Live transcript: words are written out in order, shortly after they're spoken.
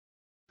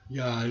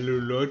Ja, hallo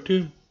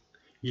Leute,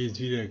 hier ist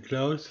wieder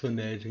Klaus von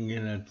der älteren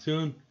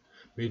Generation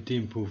mit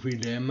dem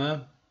Profil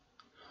Emma.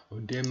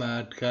 Und Emma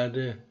hat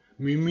gerade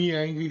Mimi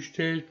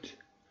eingestellt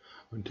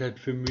und hat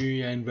für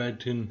Mimi einen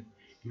weiteren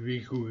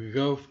Bewegung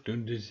gekauft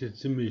und ist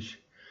jetzt ziemlich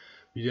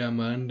wieder am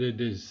Rande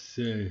des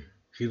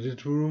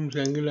Kreditvolumens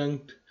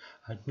angelangt,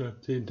 hat noch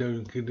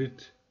 10.000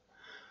 Kredit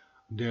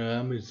und der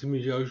Rahmen ist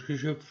ziemlich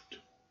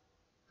ausgeschöpft.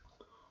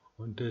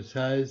 Und das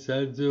heißt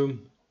also,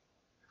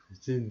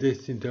 es sind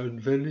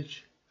 16.000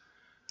 fällig.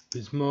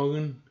 Bis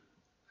morgen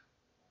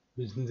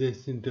müssen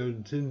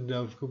 16.000 Zinsen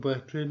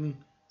aufgebracht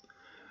werden.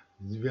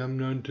 Also wir haben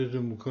 9.000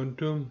 im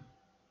Konto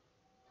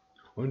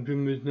und wir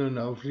müssen noch einen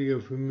Auflieger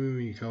für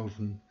Mimi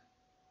kaufen.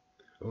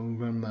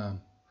 Irgendwann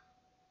mal.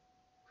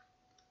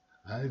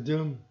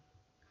 Also,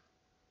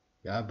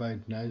 wir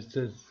arbeiten heißt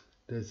das.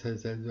 Das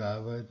heißt also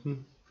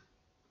arbeiten.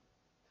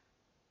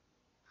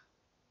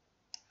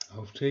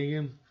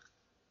 Aufträge.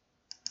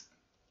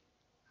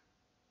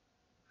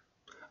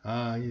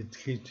 Jetzt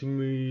kriegt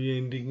Mimi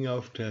den dicken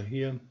Auftrag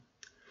hier.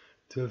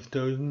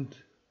 12.000.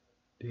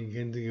 Den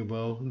können Sie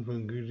gebrauchen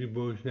von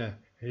Göteborg nach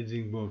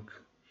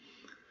Helsingsborg.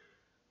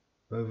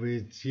 Weil wir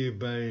jetzt hier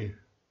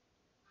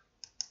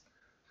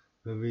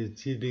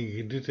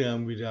den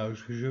Kreditrahmen wieder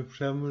ausgeschöpft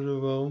haben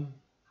oder warum?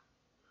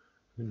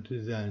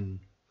 Könnte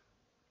sein.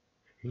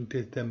 Hängt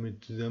das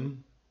damit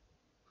zusammen?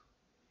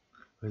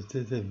 Was ist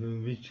das denn für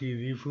eine wichtige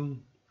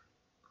Lieferung?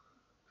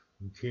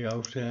 Okay,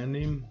 Auftrag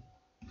annehmen.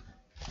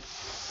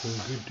 Von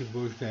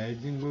Göteborg nach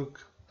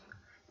Helsingsborg.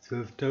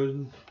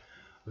 12.000.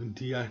 Und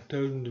die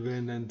 8.000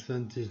 wären dann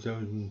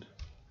 20.000.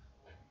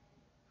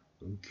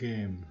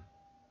 Okay.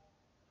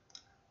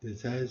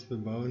 Das heißt, wir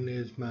brauchen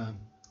erstmal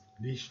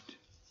Licht.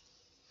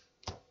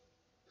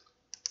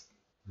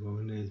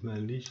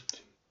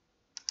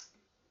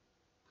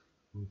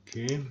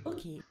 Okay.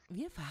 Okay,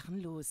 wir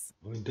fahren los.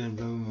 Und dann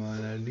fahren wir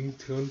mal nach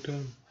links runter.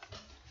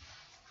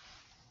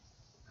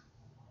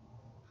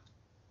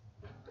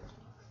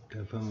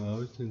 Da fahren wir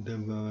raus und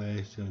dann fahren wir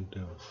rechts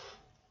runter.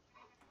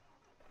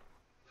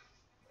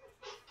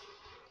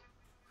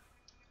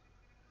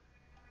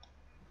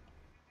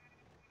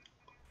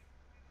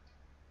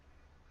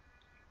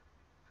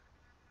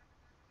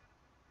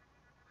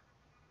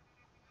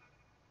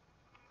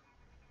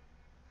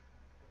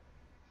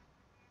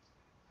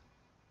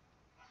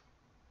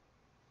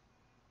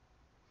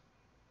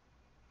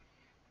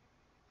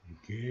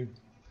 Okay.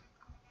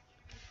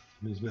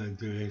 Müssen wir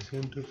also rechts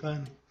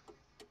runterfahren.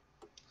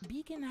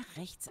 Biege nach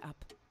rechts ab.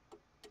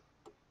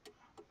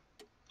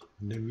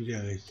 Und dann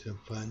wieder rechts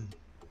abfahren.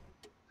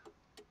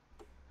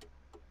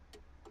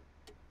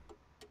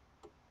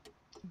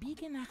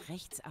 Biege nach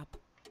rechts ab.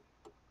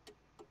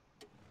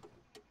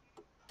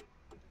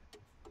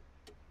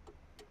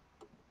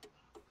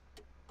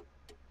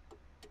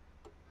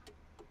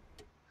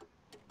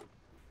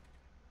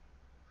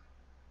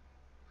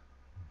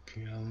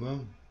 Okay, haben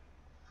wir.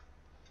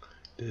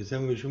 Das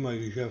haben wir schon mal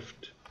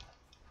geschafft.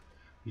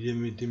 Wieder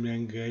mit dem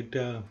langen Gerät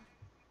da.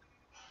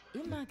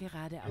 Immer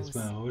geradeaus.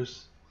 Erstmal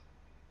raus.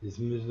 Jetzt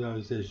müssen wir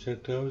aus der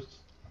Stadt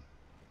raus.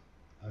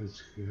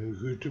 Aus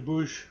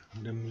Göteborg.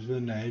 Und dann müssen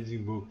wir nach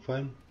Helsingsborg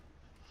fahren.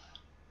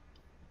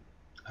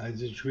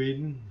 Also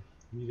Schweden.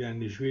 Wieder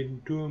eine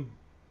Schwedentour.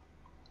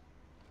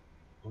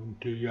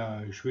 Und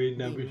ja,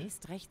 Schweden habe ich.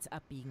 Demnächst rechts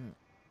abbiegen.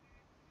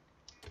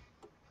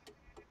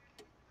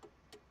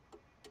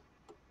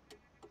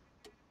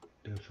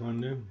 Da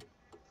vorne.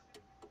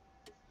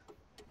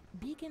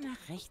 Biege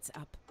nach rechts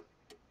ab.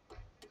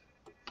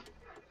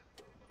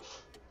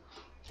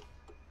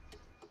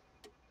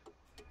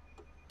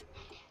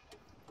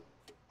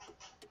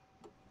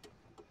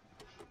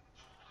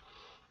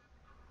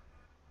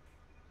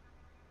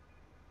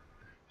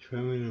 Ich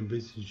fahre mir noch ein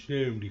bisschen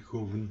schnell um die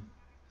Kurven.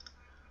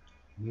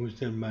 Ich muss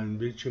dann mal einen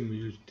Bildschirm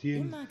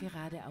justieren. Immer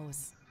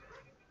geradeaus.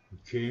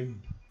 Okay.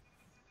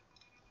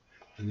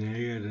 Und der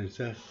Jäger das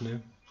sagt,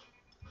 ne?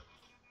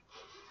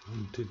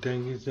 Und der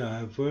Tank ist noch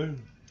halb voll.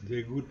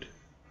 Sehr gut.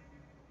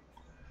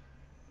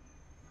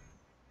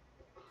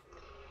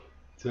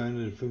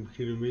 205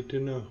 Kilometer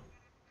noch.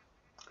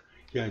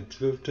 Ja,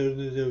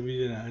 12.000 ist ja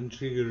wieder eine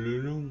anständige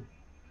Löhnung.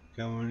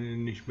 Kann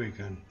man nicht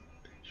meckern.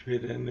 Ich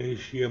werde ein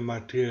richtiger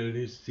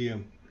Materialist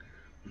hier.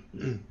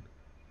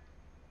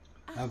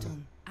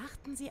 Achtung,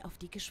 achten Sie auf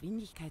die Ja,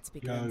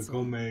 Geschwindigkeitsbegrenzung.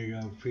 komm,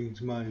 Jäger, fängt's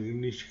mal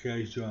nicht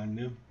gleich so an,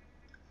 ne?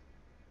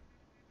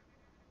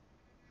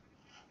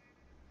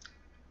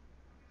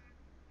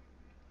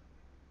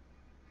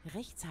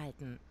 Rechts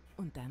halten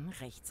und dann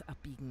rechts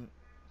abbiegen.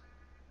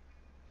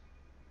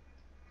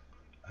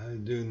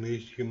 Also ein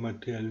richtiger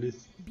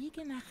Materialist.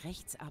 Biege nach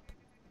rechts ab.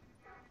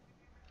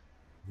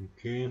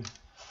 Okay.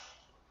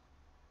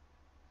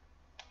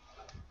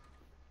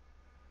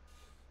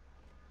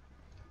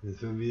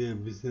 Das war wieder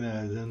ein bisschen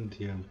rasant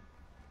hier.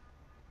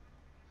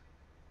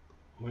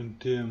 Und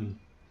kommen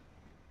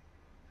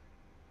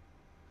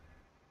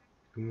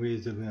wir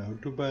jetzt auf eine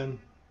Autobahn?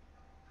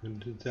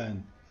 Könnte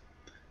sein.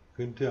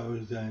 Könnte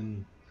auch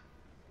sein.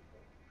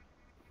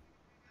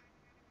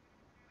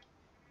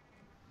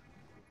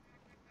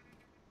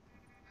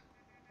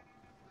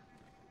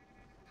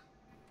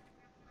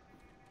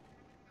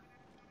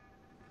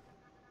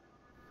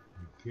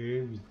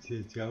 Okay, wie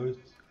sieht es aus?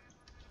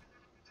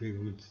 Sehr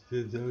gut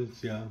sieht es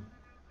aus, ja.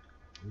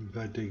 Und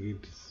weiter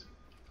geht es.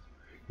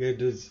 Ja,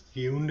 das ist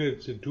die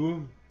 100.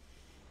 Tour.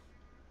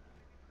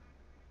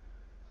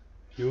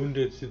 Die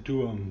 100.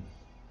 Tour.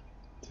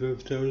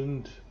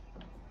 12.000.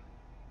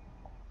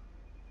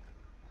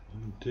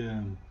 Und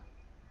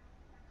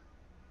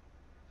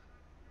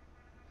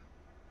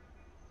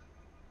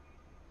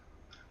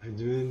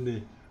also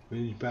wenn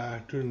ich bei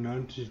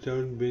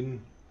 98.000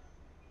 bin,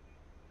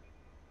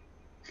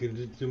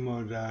 Kreditnummer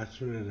oder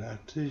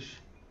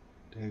 880,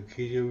 dann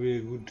kriege ich auch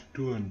wieder gute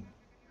Touren.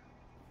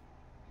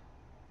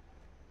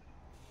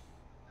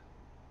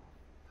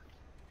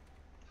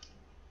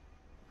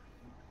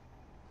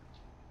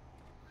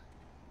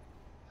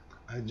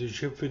 Also ich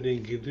schöpfe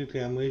den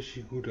Kreditrahmen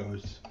richtig gut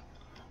aus.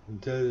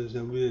 Und da ist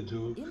dann wieder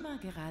zurück. Immer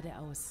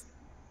geradeaus.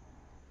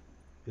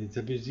 Jetzt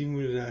habe ich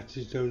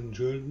 780.000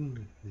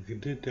 Schulden,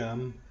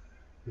 Kreditrahmen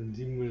von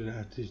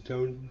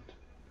 780.000.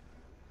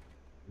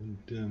 Und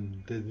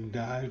da sind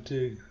da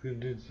alte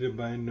Kredite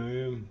dabei,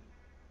 neue.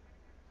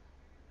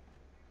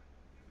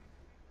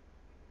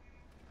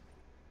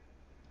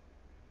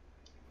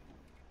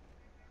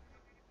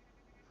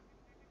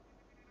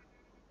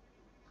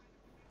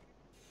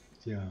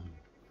 Ja.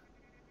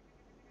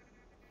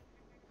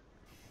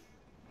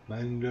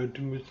 Meine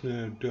Leute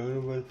müssen da auch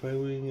noch was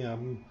beibringen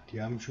haben.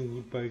 Die haben schon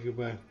gut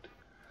beigebracht.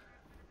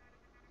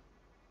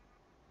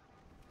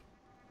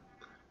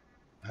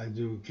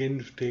 Also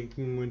Genf trägt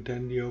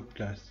momentan die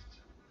Hauptlast.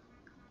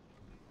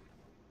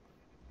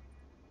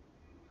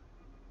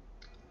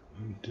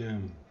 Und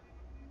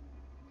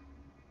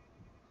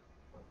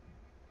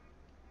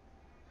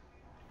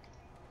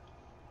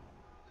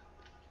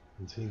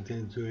jetzt fängt es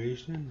an zu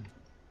regnen.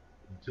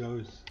 Sieht so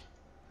aus.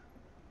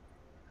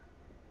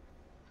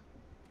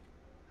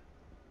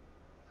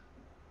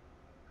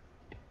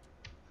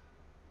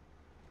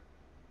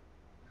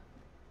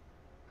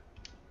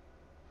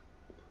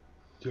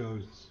 So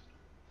aus.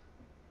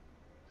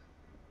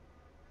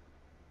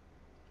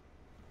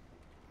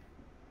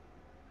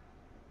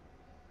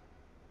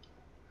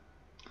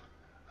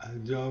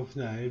 Also auf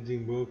nach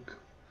Helsingsborg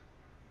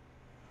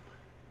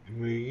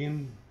im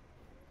Regen,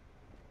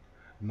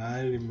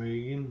 mal im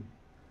Regen.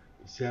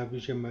 Bisher habe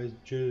ich ja meist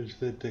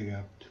schönes Wetter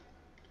gehabt.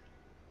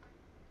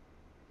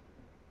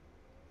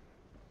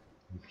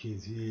 Jetzt geht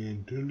es hier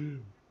in den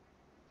Tunnel.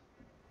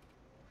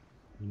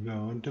 Und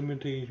da runter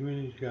mit der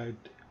Geschwindigkeit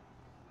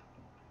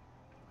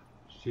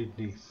steht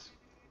nichts.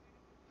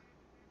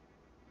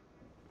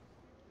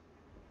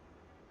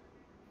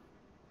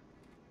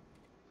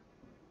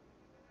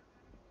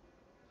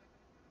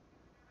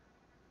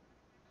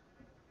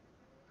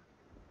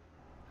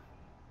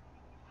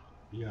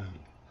 Ja.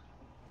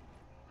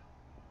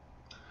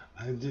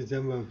 Also jetzt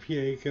haben wir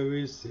 4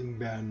 LKWs in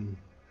Bern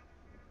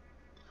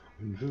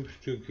und 5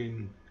 Stück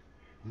in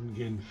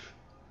Genf.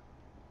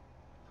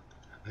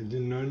 Also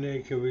 9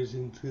 LKWs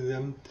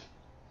insgesamt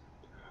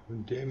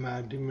und der Emma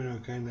hat immer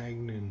noch keinen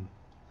eigenen.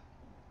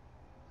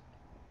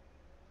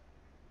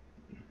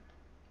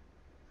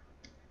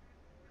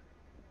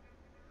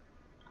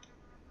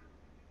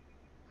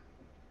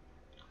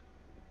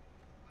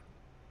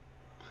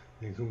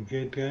 Da kommt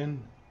Geld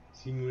rein,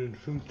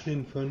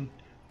 715 von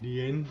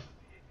Lien,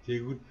 sehr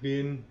gut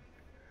Lien,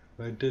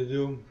 weiter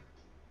so.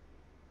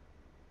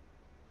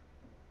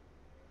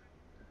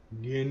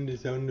 Lien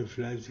ist auch eine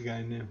fleißige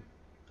eine,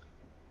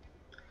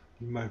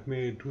 die macht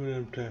mehrere Touren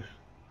am Tag.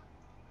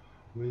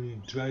 Und wenn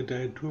sie 2,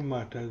 3 Touren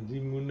macht, also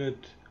 700,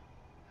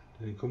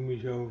 dann komme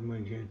ich auch auf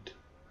mein Geld.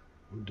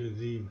 Oder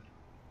sie.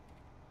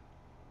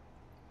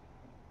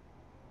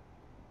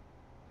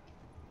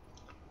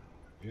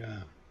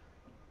 Ja.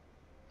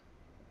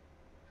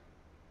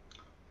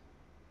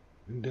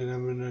 Und dann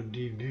haben wir noch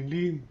die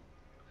Lilly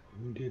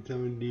und jetzt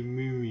haben wir die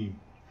Mimi.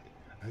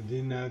 Also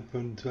innerhalb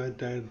von 2,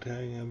 3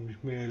 Tagen habe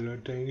ich mehrere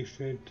Leute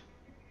eingestellt.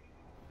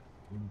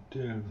 Und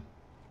die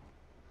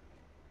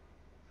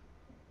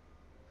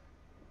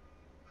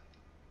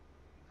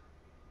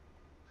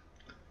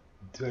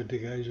zweite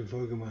Garage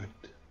voll gemacht.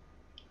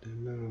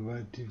 Dann werden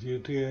wir die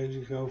dritte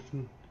Garage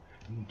kaufen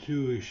in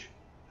Zürich.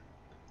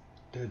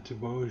 Dazu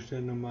brauche ich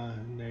dann nochmal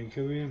einen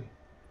LKW. Und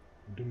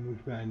dann muss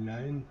ich mir einen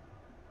leihen.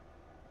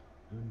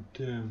 Und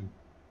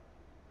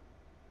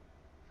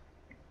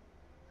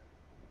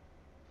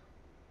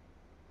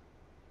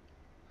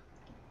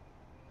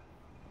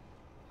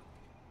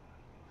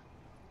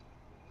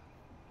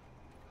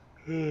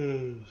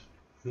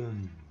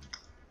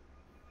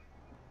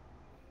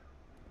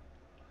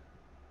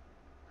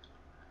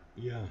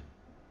ja.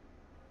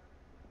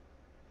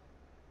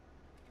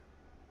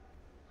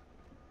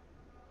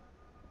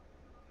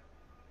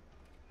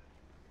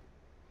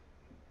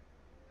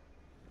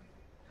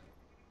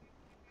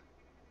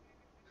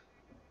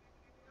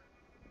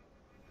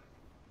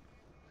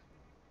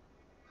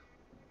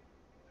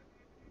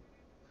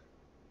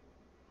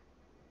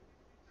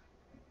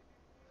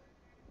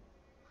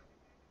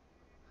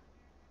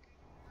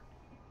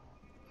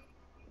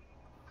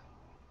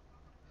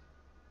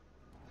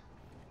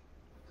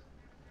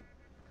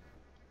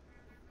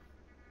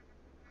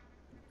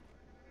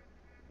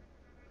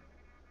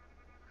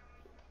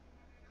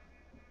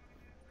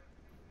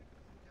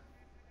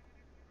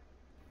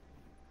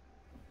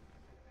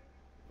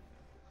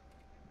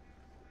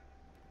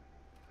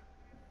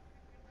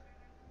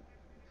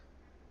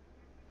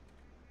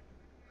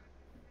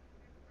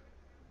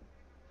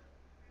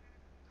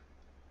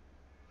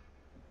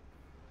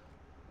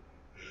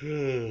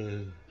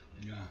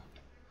 Ja,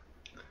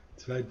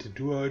 zweite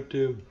Tour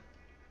heute.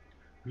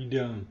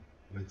 Wieder,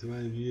 was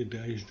war wieder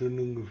 3 Stunden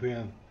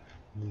ungefähr.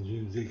 Und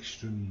sind 6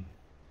 Stunden.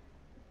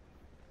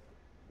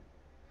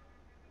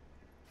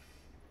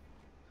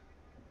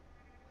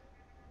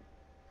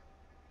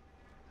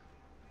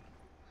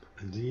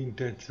 Also jeden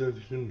Tag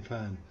 12 Stunden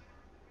fahren.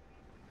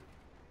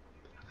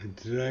 Also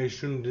 3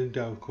 Stunden sind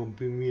auch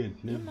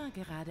komprimiert, ne? Immer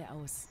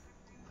geradeaus.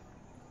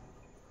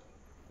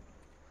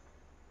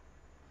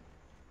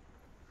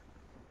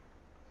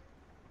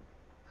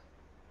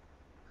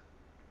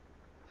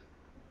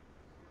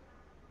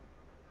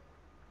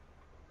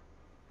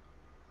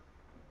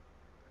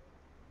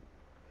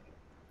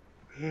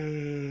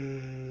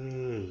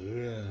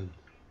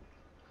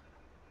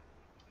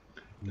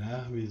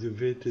 Na, wieso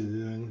fährt er so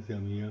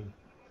langsam hier?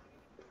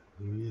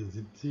 Hier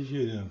 70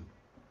 oder?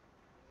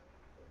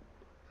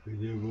 Will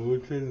der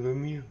überholt werden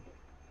von mir?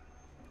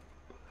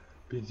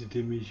 Bittet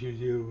er mich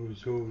hier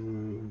so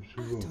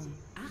Achtung,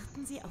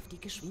 achten Sie auf die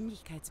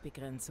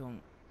Geschwindigkeitsbegrenzung.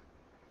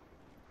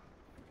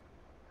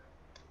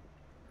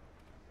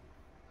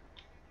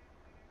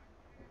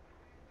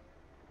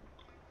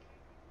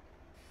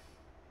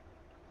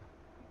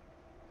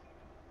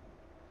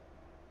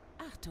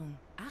 Achtung,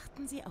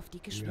 achten Sie auf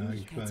die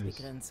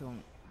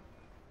Geschwindigkeitsbegrenzung.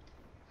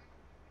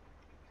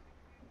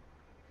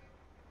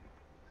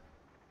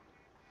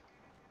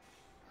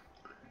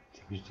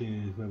 Ich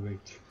den jetzt mal weg.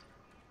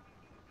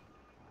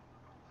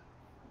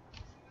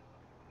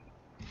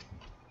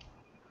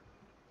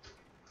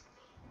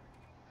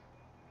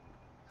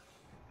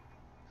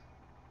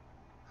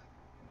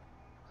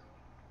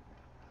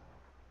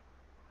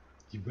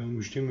 Die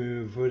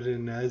Baumstimme vor der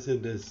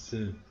Nase, das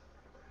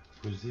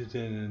passiert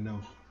ja dann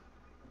noch.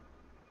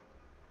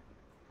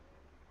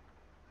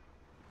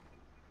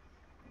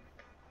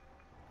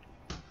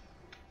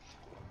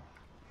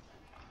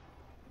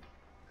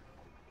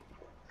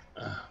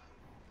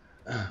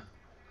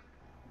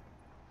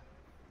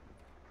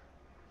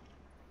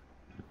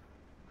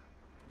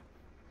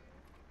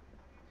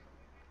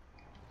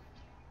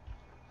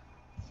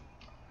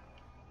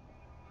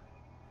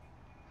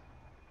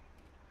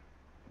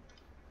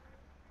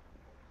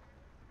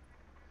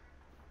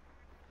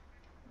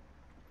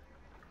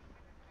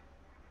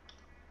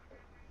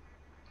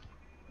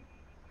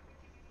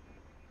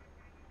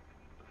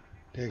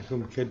 Da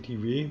kommt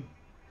KTW.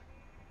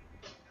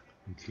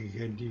 Okay,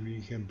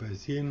 KTW kann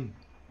passieren.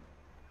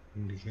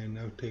 Und ich kann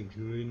auch da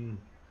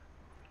gewinnen.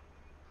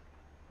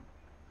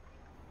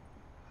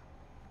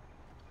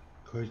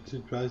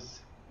 Kostet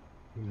was?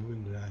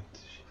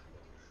 85.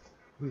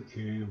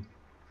 Okay.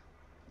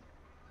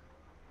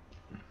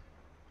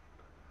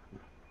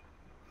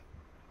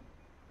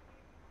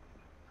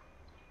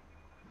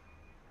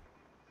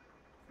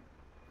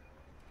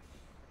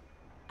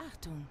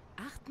 Achtung,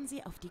 achten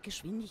Sie auf die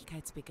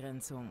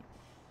Geschwindigkeitsbegrenzung.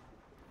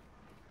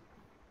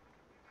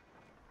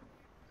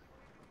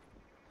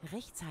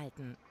 Rechts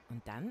halten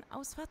und dann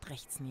Ausfahrt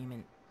rechts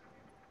nehmen.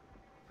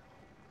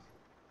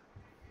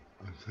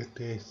 Ausfahrt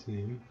rechts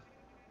nehmen.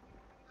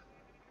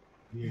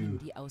 Hier. Nimm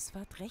die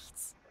Ausfahrt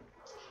rechts.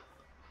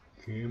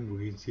 Okay, wo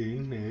geht's hier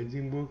hin? Nach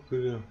Helsingborg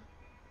oder?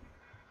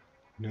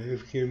 Na,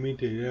 11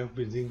 Kilometer, ja,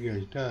 wir sind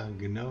gleich da,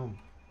 genau.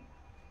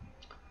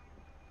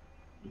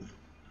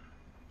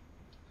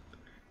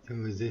 Jetzt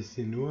haben wir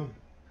 16 Uhr.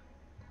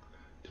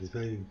 Das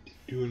war die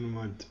Tour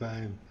Nummer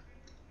 2.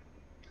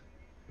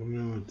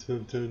 Kommen noch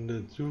 12.000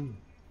 dazu.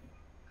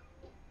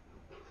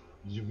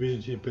 Wieso bin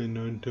ich jetzt bei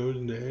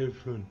 9.011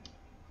 schon?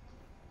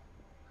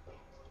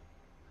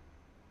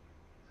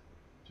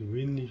 Zu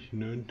wenig,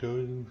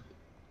 9.000.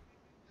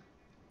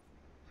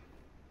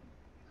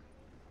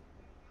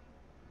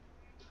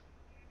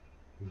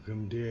 Wo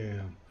kommt der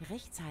her?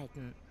 Rechts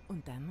halten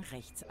und dann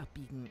rechts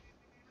abbiegen.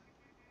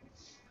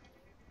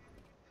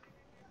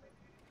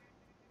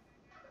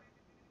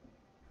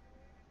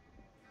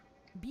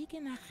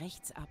 Biege nach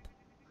rechts ab.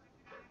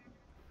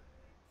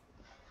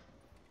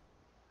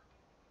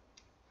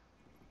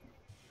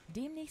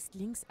 Demnächst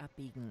links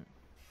abbiegen.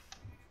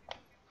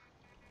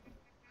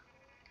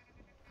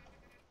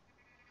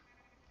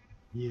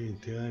 Hier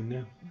dran,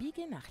 ne?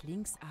 Biege nach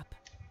links ab.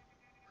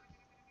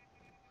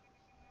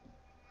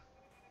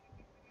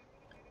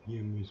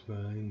 Hier müssen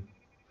wir rein.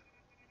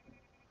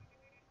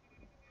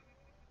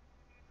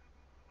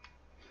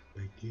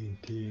 Bei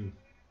GT.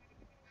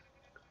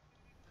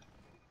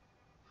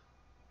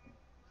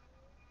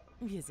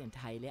 Wir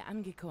sind heile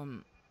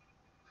angekommen.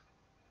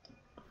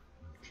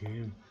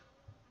 Okay.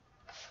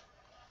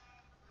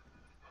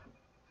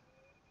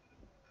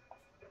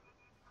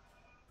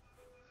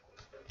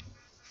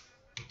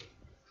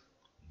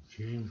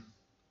 Okay.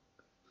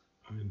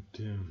 Und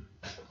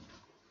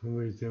kommen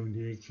wir jetzt um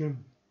die Ecke.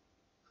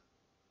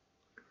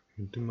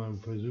 Könnte mal einen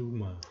Versuch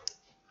machen.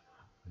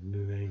 Wenn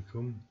wir da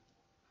hinkommen.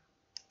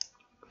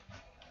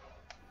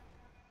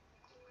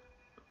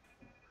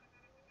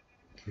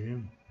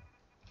 Okay.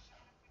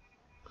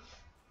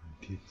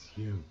 Und jetzt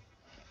hier.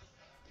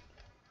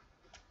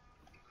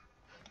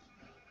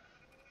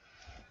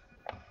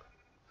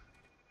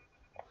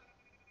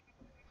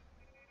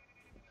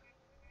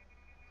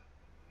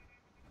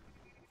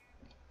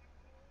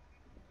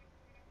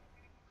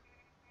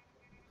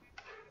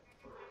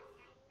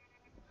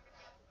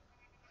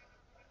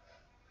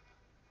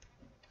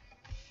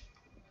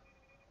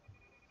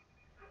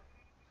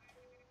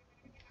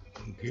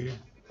 Okay.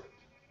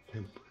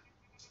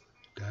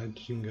 Da hatte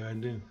ich ihn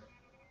gerade.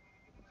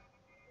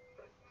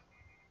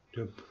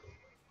 Stopp.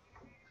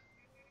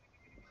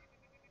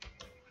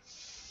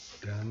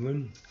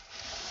 Damen.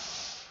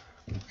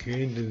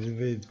 Okay, da sind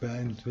wir jetzt bei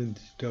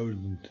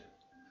 21.000.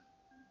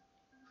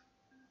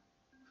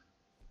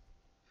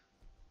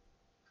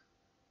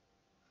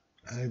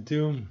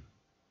 Also,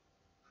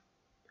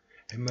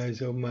 Emma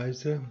ist auch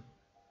Meister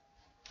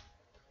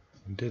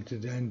und hat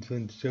jetzt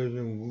 21.000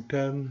 im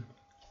Guthaben.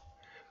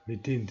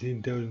 Mit den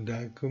 10.000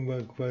 da können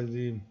wir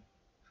quasi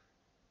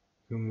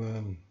für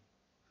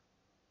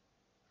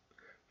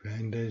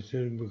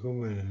 31.000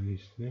 bekommen wir noch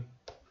nichts, ne?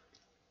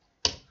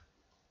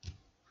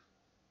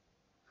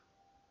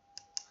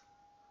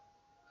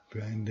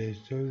 Für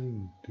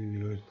 31.000, die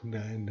kosten da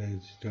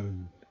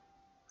 31.000.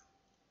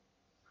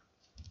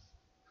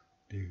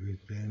 Der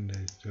kostet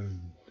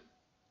 31.000.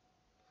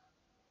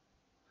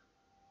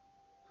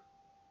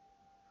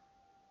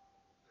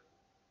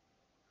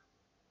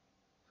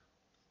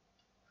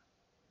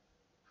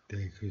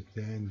 Der kostet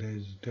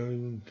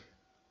 31.000.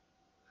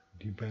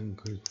 Die Bank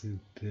kostet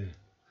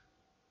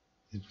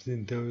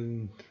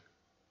 17.000.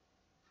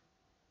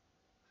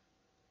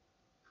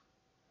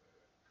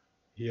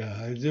 Ja,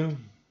 also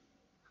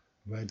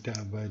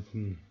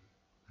weiterarbeiten.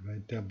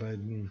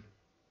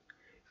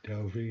 Der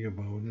Auflieger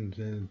braucht uns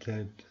seine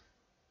Zeit.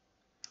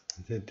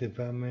 Was hat der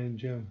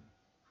Fahrmanager?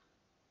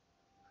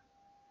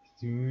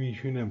 Ist die Mimi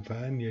schon am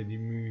Fahren? Ja, die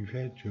Mimi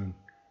fährt schon.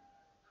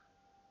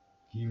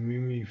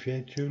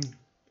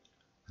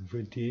 Und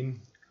für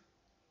den?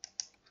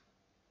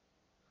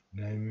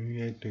 Nein, Mimi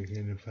hat da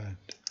keine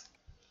Fahrt.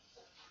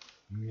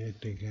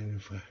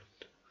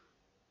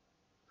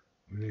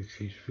 Oder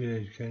kriegt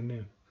vielleicht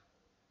keine?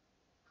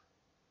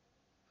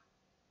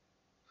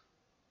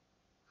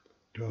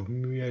 Doch,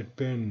 Mimi hat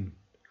Ben.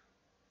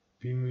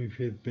 Mimi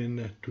fährt Ben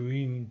nach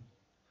Turin.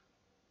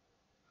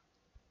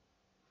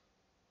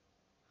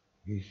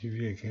 Ich sehe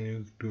wieder keine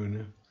Rücktour,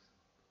 ne?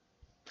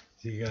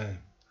 Ist egal.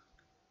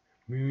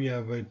 Mimi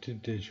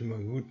arbeitet ja schon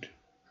mal gut.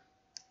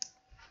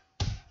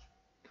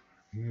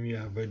 Mimi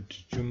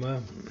arbeitet schon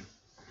mal.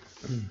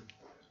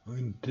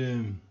 Und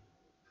dann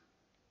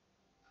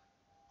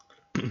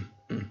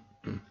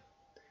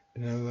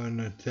haben wir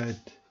noch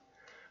Zeit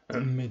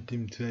mit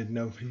dem zweiten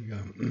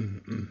Auflieger.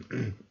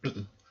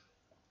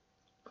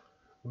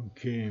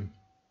 Okay.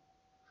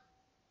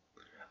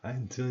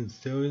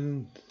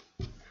 21.000.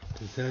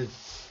 Das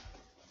heißt,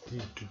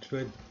 die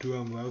zweite Tour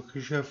haben wir auch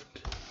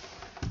geschafft.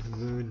 Dann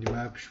wollen wir die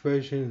mal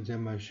abspeichern und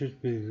sagen mal Tschüss,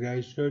 bis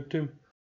gleich, Leute.